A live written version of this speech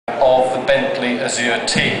the Bentley Azure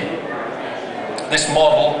T. This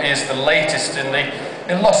model is the latest in the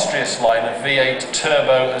illustrious line of V8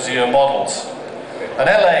 turbo Azure models. And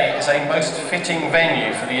LA is a most fitting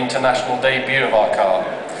venue for the international debut of our car,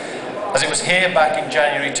 as it was here back in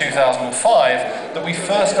January 2005 that we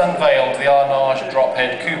first unveiled the Arnage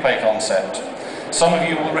drop-head coupe concept. Some of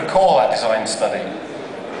you will recall that design study.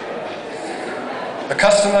 The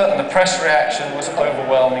customer and the press reaction was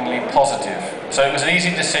overwhelmingly positive, so it was an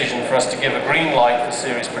easy decision for us to give a green light for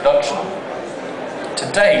series production. To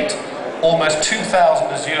date, almost 2,000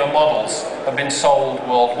 Azure models have been sold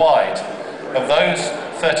worldwide. Of those,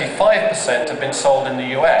 35% have been sold in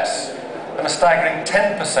the US, and a staggering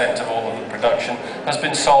 10% of all of the production has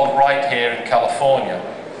been sold right here in California.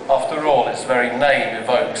 After all, its very name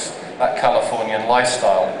evokes that Californian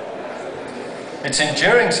lifestyle. Its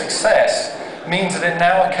enduring success means that it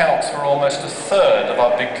now accounts for almost a third of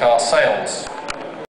our big car sales.